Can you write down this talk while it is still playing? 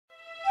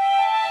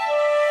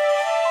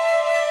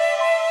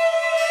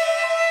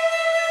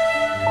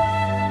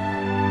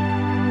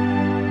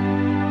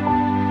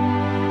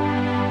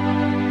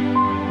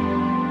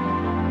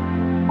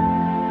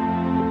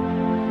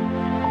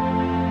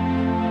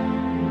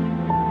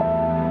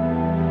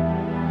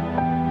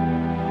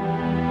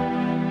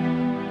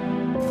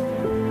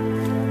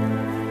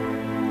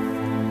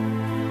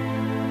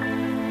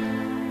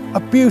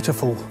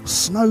beautiful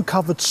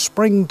snow-covered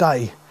spring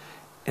day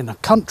in a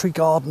country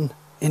garden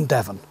in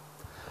Devon.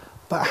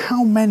 But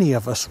how many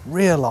of us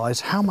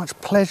realise how much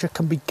pleasure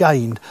can be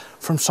gained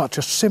from such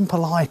a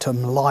simple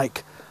item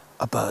like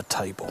a bird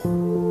table?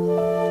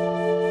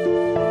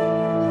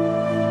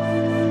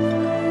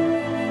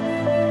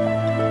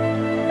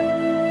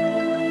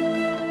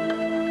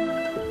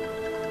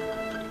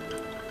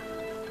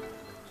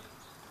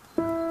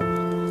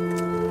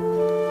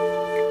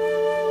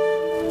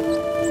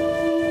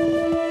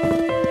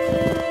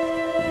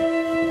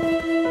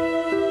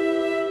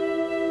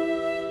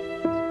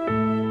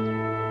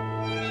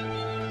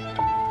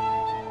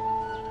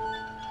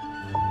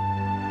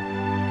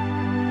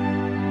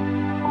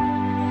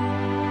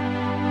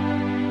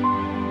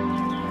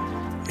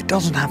 It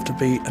doesn't have to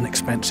be an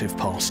expensive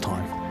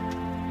pastime.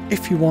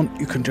 If you want,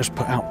 you can just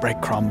put out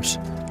breadcrumbs.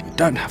 You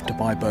don't have to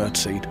buy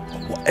birdseed.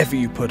 Whatever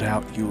you put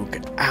out, you will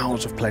get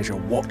hours of pleasure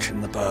watching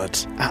the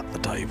birds at the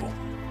table.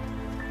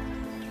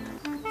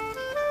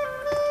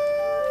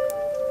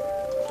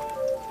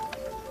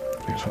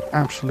 It's an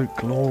absolute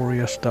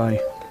glorious day.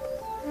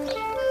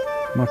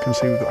 And I can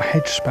see we've got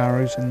hedge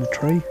sparrows in the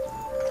tree.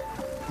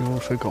 We've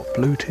also got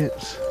blue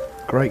tits,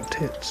 great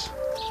tits,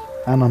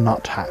 and a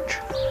nuthatch.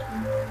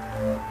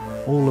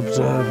 All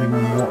observing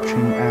and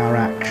watching our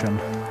action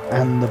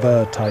and the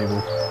bird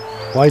table,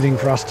 waiting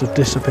for us to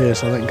disappear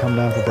so they can come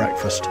down for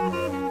breakfast.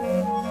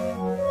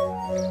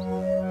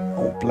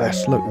 Oh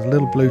bless, look, there's a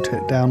little blue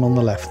tit down on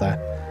the left there.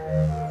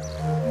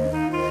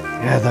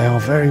 Yeah, they are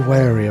very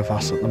wary of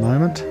us at the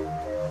moment.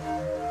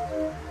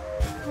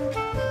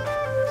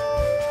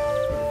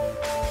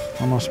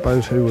 And I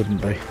suppose who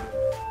wouldn't be?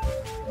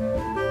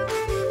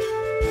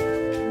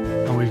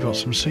 We've got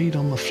some seed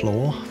on the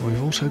floor.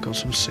 We've also got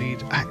some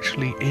seed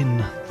actually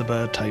in the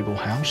bird table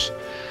house.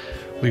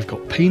 We've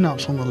got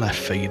peanuts on the left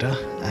feeder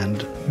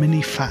and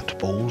mini fat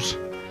balls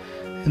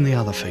in the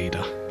other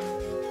feeder.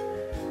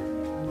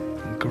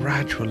 And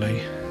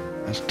gradually,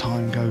 as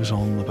time goes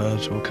on, the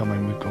birds will come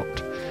in. We've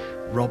got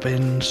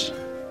robins,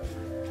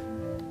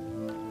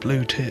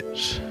 blue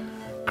tits,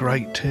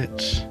 great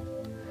tits.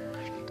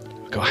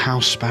 We've got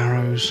house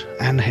sparrows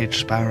and hedge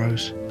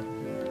sparrows.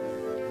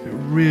 It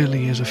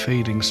really is a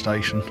feeding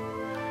station,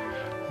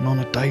 and on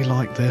a day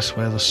like this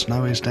where the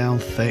snow is down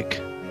thick,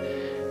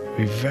 it'll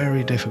be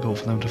very difficult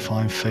for them to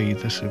find feed.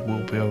 This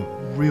will be a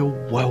real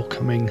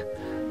welcoming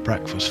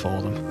breakfast for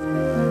them.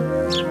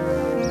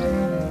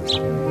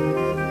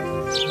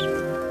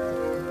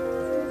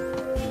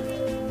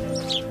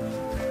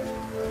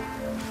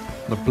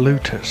 The blue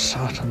tits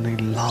certainly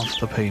love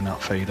the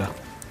peanut feeder.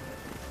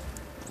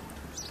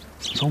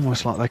 It's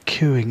almost like they're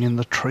queuing in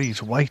the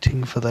trees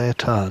waiting for their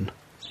turn.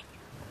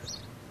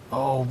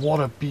 Oh, what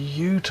a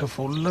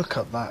beautiful look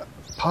at that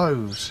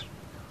pose.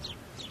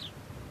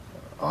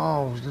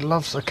 Oh, he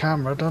loves the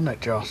camera, doesn't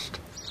it, just?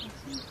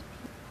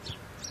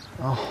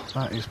 Oh,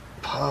 that is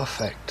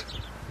perfect.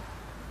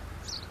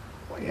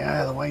 Well,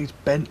 yeah, the way he's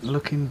bent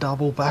looking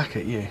double back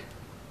at you.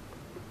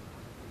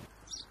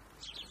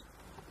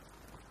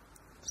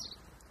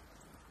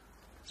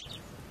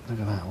 Look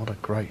at that, what a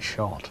great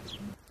shot.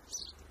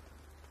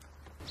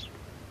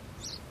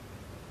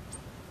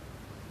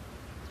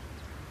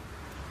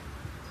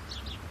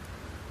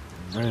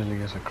 Really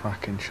is a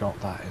cracking shot,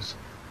 that is.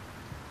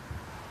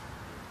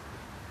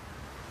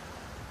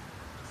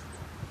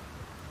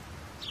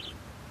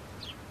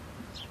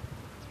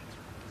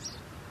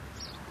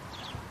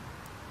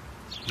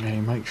 Yeah,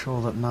 you make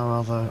sure that no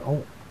other...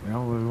 Oh, you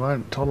know, we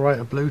won't tolerate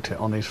a blue tit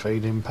on his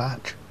feeding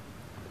patch.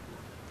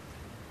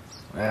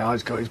 Yeah,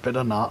 he's got his bit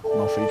of nut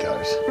and off he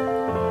goes.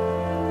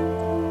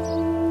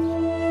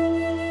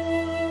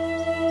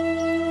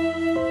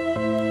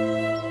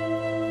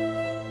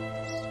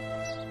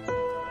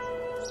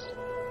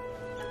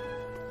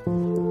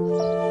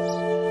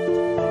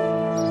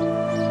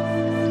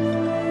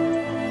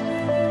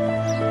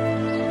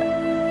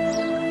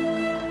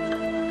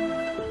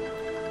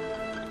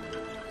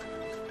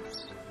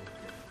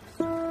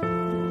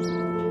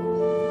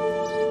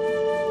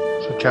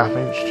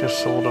 Chaffinch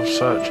just sort of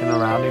searching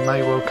around. He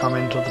may well come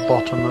into the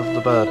bottom of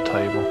the bird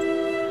table.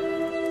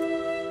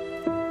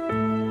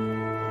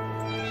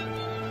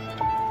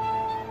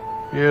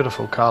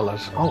 Beautiful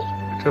colours. Oh,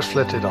 just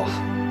flitted off.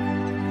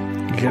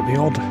 You get the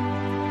odd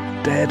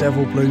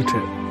daredevil blue tit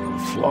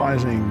that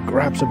flies in,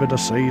 grabs a bit of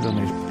seed and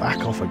he's back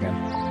off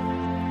again.